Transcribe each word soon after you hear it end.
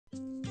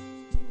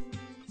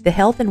The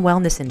health and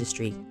wellness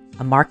industry,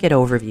 a market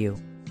overview.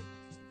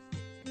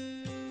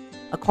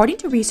 According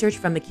to research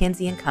from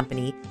McKinsey &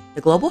 Company,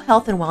 the global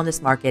health and wellness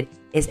market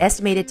is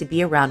estimated to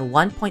be around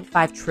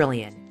 $1.5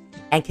 trillion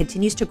and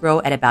continues to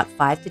grow at about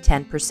 5 to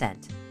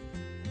 10%.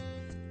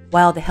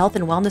 While the health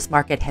and wellness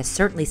market has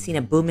certainly seen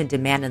a boom in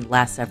demand in the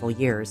last several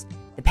years,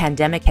 the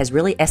pandemic has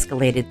really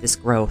escalated this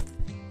growth.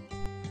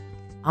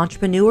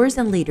 Entrepreneurs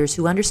and leaders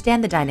who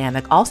understand the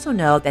dynamic also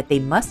know that they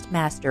must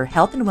master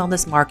health and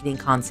wellness marketing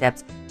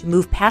concepts to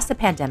move past the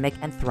pandemic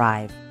and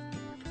thrive.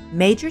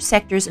 Major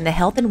sectors in the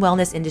health and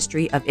wellness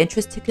industry of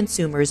interest to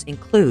consumers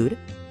include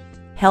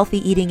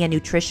healthy eating and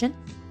nutrition,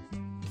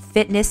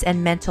 fitness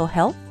and mental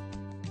health,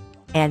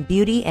 and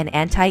beauty and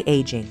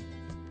anti-aging.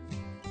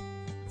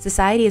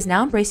 Society is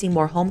now embracing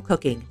more home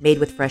cooking made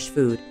with fresh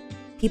food.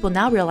 People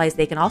now realize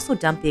they can also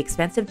dump the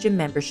expensive gym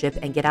membership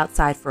and get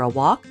outside for a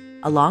walk,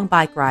 a long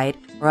bike ride,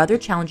 or other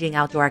challenging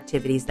outdoor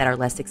activities that are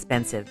less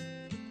expensive.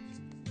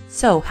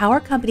 So, how are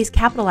companies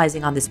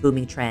capitalizing on this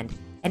booming trend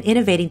and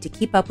innovating to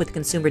keep up with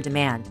consumer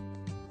demand?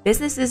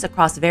 Businesses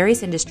across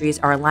various industries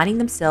are aligning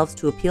themselves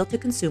to appeal to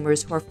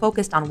consumers who are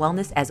focused on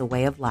wellness as a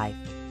way of life.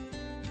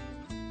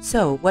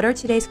 So, what are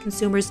today's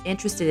consumers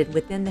interested in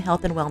within the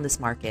health and wellness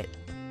market?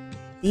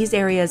 These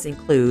areas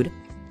include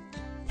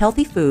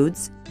healthy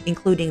foods,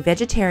 including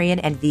vegetarian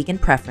and vegan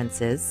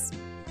preferences,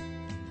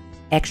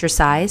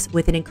 exercise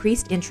with an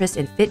increased interest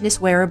in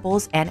fitness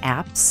wearables and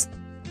apps,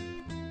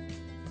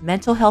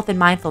 mental health and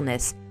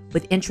mindfulness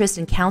with interest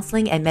in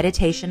counseling and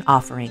meditation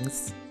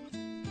offerings,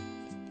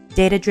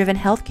 data-driven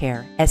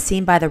healthcare as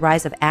seen by the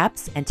rise of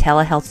apps and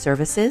telehealth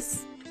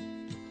services,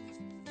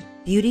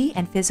 beauty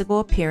and physical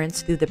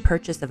appearance through the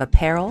purchase of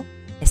apparel,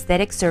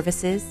 aesthetic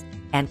services,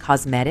 and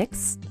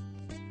cosmetics,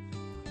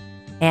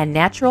 and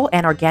natural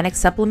and organic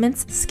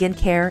supplements,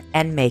 skincare,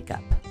 and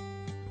makeup.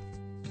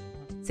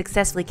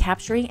 Successfully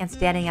capturing and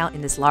standing out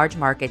in this large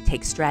market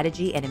takes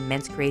strategy and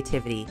immense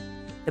creativity.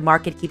 The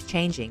market keeps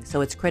changing,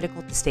 so it's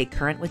critical to stay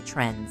current with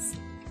trends.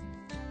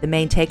 The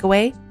main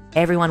takeaway?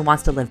 Everyone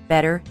wants to live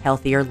better,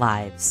 healthier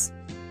lives.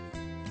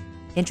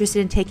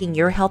 Interested in taking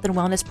your health and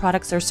wellness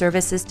products or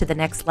services to the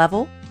next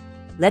level?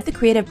 Let the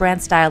creative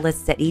brand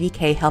stylists at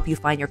EDK help you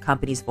find your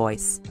company's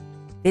voice.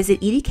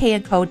 Visit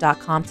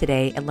edkandco.com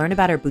today and learn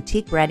about our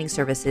boutique branding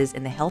services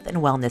in the health and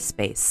wellness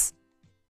space.